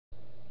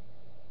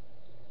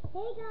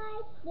Hey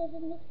guys, this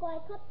is Miss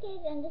Quiet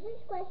Cupcake and this is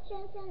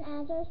questions and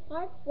answers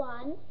part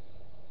 1.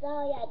 So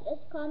yeah,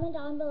 just comment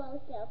down below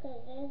still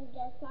because this is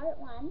just part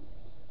 1.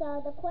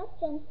 So the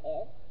questions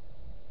is,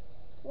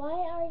 why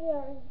are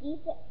your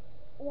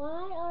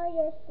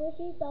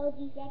squishies so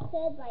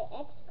defected by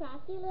X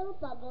crafty little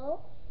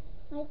bubble?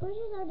 My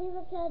squishies are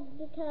defected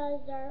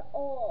because they're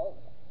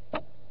old.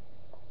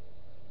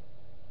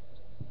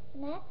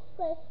 Next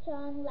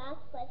question,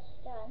 last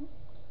question.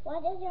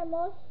 What is your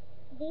most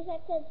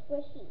defected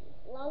squishy?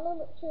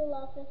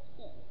 Lolo2Lo15.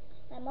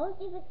 My most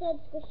defected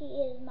squishy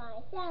is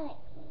my Sanix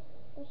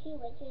squishy,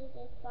 which is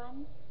this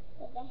one,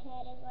 because the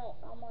head is like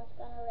almost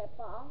gonna rip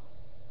off.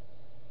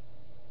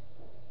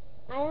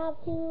 I have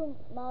two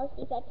most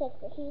defective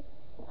squishies.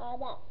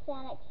 That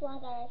Sanix one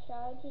that I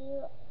showed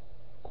you,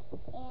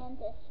 and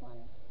this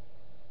one.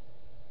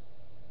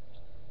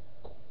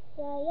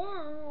 So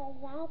yeah,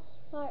 that's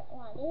part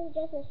 1.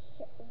 This is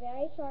just a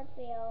very short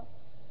video.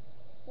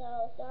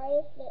 So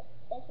sorry if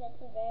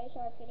it's a very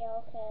short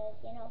video, because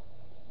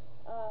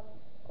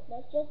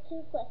there's just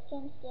 2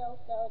 questions still.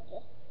 So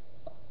just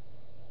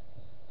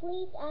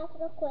please ask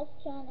a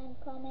question and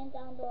comment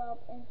down below,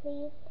 and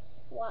please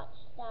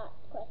watch that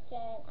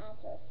question and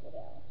answers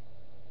video.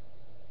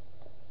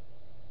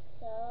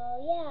 So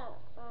yeah,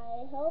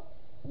 I hope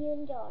you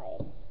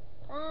enjoyed.